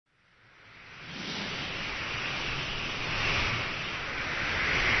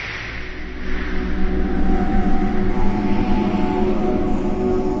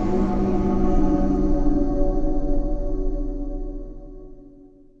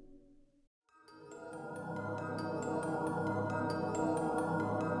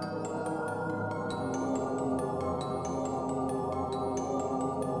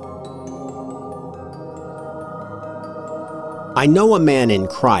I know a man in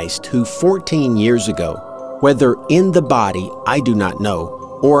Christ who 14 years ago, whether in the body I do not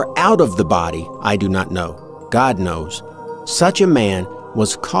know, or out of the body I do not know, God knows, such a man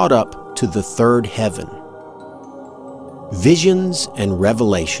was caught up to the third heaven. Visions and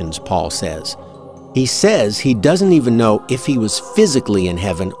revelations, Paul says. He says he doesn't even know if he was physically in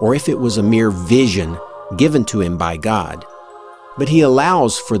heaven or if it was a mere vision given to him by God. But he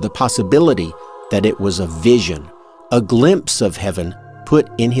allows for the possibility that it was a vision, a glimpse of heaven put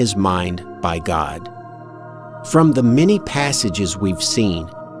in his mind by God. From the many passages we've seen,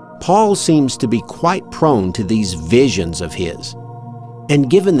 Paul seems to be quite prone to these visions of his. And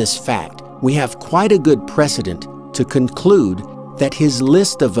given this fact, we have quite a good precedent to conclude that his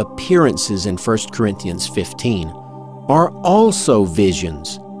list of appearances in 1 Corinthians 15 are also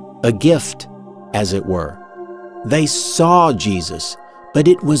visions, a gift, as it were. They saw Jesus, but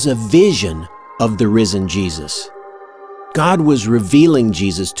it was a vision of the risen Jesus. God was revealing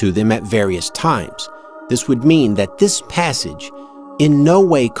Jesus to them at various times. This would mean that this passage in no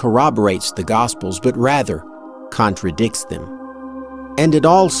way corroborates the Gospels, but rather contradicts them. And it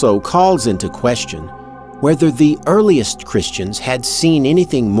also calls into question whether the earliest Christians had seen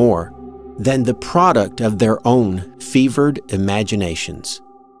anything more than the product of their own fevered imaginations.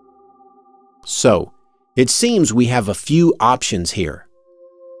 So, it seems we have a few options here.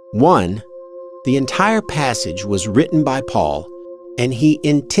 1, the entire passage was written by Paul, and he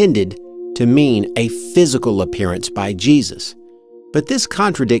intended to mean a physical appearance by Jesus. But this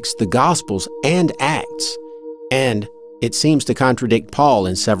contradicts the Gospels and Acts, and it seems to contradict Paul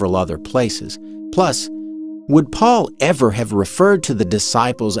in several other places. Plus, would Paul ever have referred to the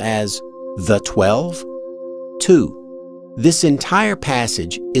disciples as the 12? 2, this entire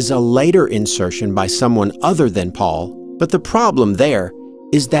passage is a later insertion by someone other than Paul, but the problem there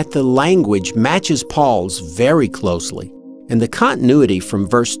is that the language matches Paul's very closely, and the continuity from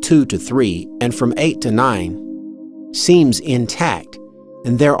verse 2 to 3 and from 8 to 9 seems intact,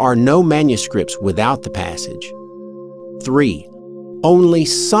 and there are no manuscripts without the passage. 3, only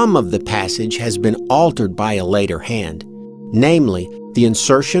some of the passage has been altered by a later hand, namely the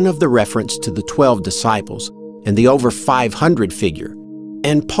insertion of the reference to the 12 disciples and the over 500 figure,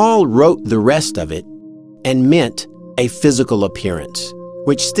 and Paul wrote the rest of it and meant a physical appearance,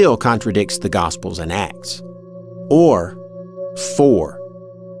 which still contradicts the Gospels and Acts. Or 4,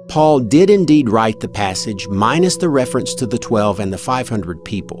 Paul did indeed write the passage minus the reference to the 12 and the 500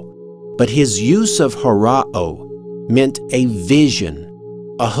 people, but his use of horao meant a vision,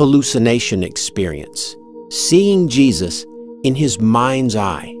 a hallucination experience, seeing Jesus in his mind's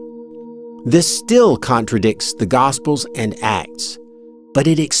eye. This still contradicts the Gospels and Acts, but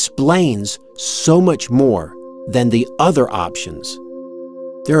it explains so much more than the other options.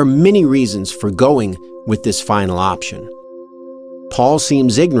 There are many reasons for going with this final option. Paul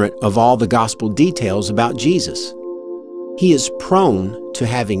seems ignorant of all the gospel details about Jesus. He is prone to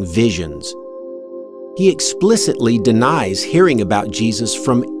having visions. He explicitly denies hearing about Jesus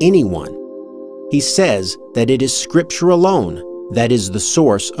from anyone. He says that it is Scripture alone that is the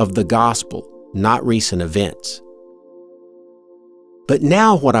source of the gospel, not recent events. But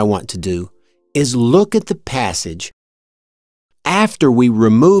now what I want to do is look at the passage after we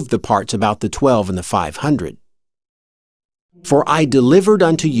remove the parts about the 12 and the 500. For I delivered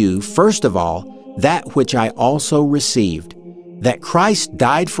unto you, first of all, that which I also received, that Christ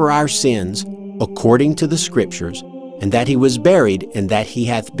died for our sins, according to the Scriptures, and that he was buried, and that he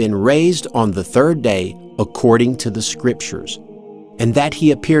hath been raised on the third day, according to the Scriptures, and that he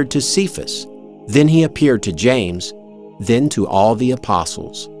appeared to Cephas, then he appeared to James, then to all the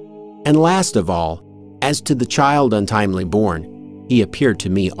apostles. And last of all, as to the child untimely born, he appeared to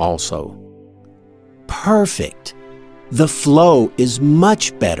me also. Perfect. The flow is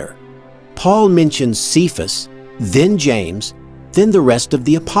much better. Paul mentions Cephas, then James, then the rest of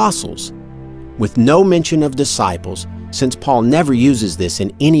the apostles, with no mention of disciples, since Paul never uses this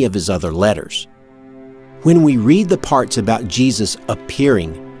in any of his other letters. When we read the parts about Jesus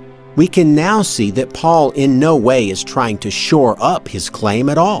appearing, we can now see that Paul in no way is trying to shore up his claim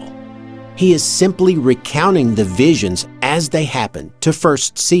at all. He is simply recounting the visions as they happened to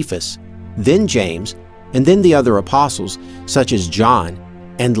first Cephas, then James, and then the other apostles, such as John,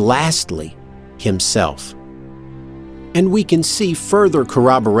 and lastly, himself. And we can see further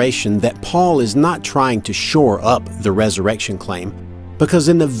corroboration that Paul is not trying to shore up the resurrection claim, because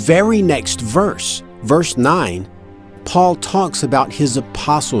in the very next verse, verse 9, Paul talks about his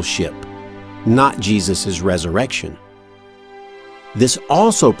apostleship, not Jesus' resurrection. This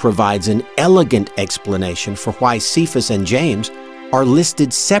also provides an elegant explanation for why Cephas and James are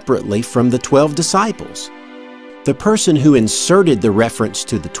listed separately from the 12 disciples. The person who inserted the reference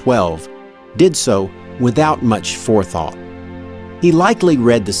to the 12 did so without much forethought. He likely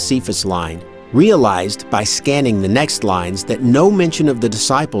read the Cephas line, realized by scanning the next lines that no mention of the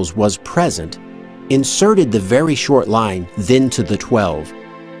disciples was present, inserted the very short line, "then to the 12,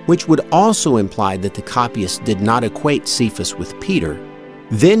 which would also imply that the copyist did not equate Cephas with Peter.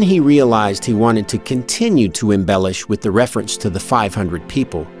 Then he realized he wanted to continue to embellish with the reference to the 500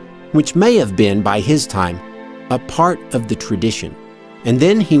 people, which may have been, by his time, a part of the tradition. And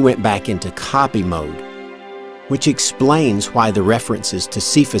then he went back into copy mode, which explains why the references to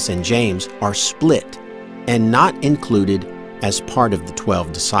Cephas and James are split and not included as part of the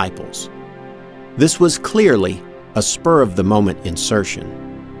 12 disciples. This was clearly a spur-of-the-moment insertion.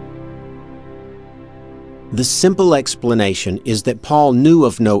 The simple explanation is that Paul knew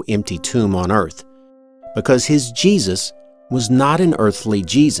of no empty tomb on earth, because his Jesus was not an earthly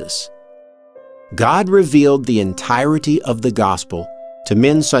Jesus. God revealed the entirety of the gospel to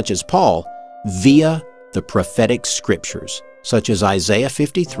men such as Paul via the prophetic scriptures, such as Isaiah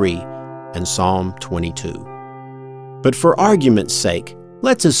 53 and Psalm 22. But for argument's sake,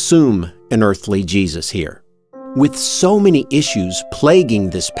 let's assume an earthly Jesus here. With so many issues plaguing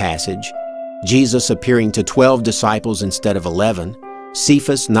this passage, Jesus appearing to 12 disciples instead of 11,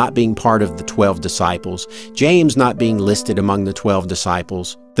 Cephas not being part of the 12 disciples, James not being listed among the 12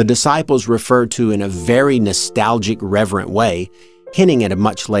 disciples, the disciples referred to in a very nostalgic, reverent way, hinting at a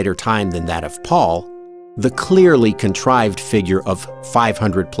much later time than that of Paul, the clearly contrived figure of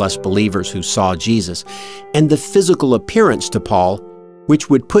 500-plus believers who saw Jesus, and the physical appearance to Paul, which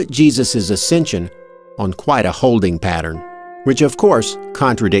would put Jesus' ascension on quite a holding pattern, which of course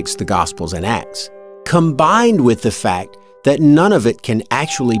contradicts the Gospels and Acts, combined with the fact that none of it can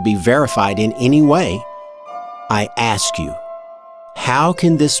actually be verified in any way, I ask you, how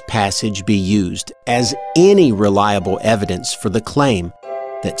can this passage be used as any reliable evidence for the claim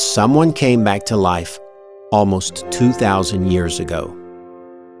that someone came back to life almost 2,000 years ago?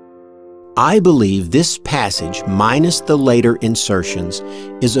 I believe this passage, minus the later insertions,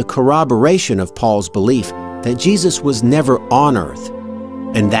 is a corroboration of Paul's belief that Jesus was never on earth,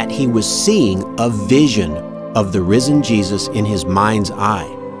 and that he was seeing a vision of the risen Jesus in his mind's eye.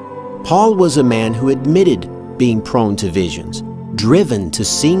 Paul was a man who admitted being prone to visions, driven to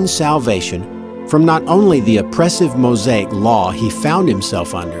seeing salvation from not only the oppressive Mosaic law he found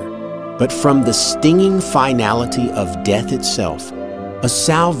himself under, but from the stinging finality of death itself, a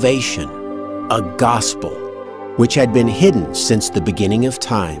salvation, a gospel, which had been hidden since the beginning of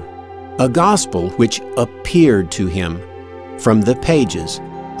time, a gospel which appeared to him from the pages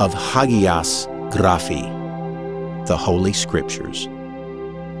of Hagias Graphi, the Holy Scriptures.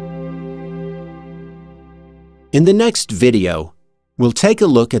 In the next video, we'll take a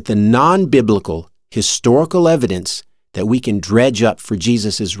look at the non-biblical historical evidence that we can dredge up for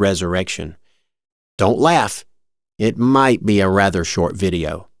Jesus' resurrection. Don't laugh, it might be a rather short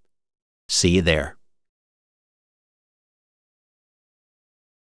video. See you there.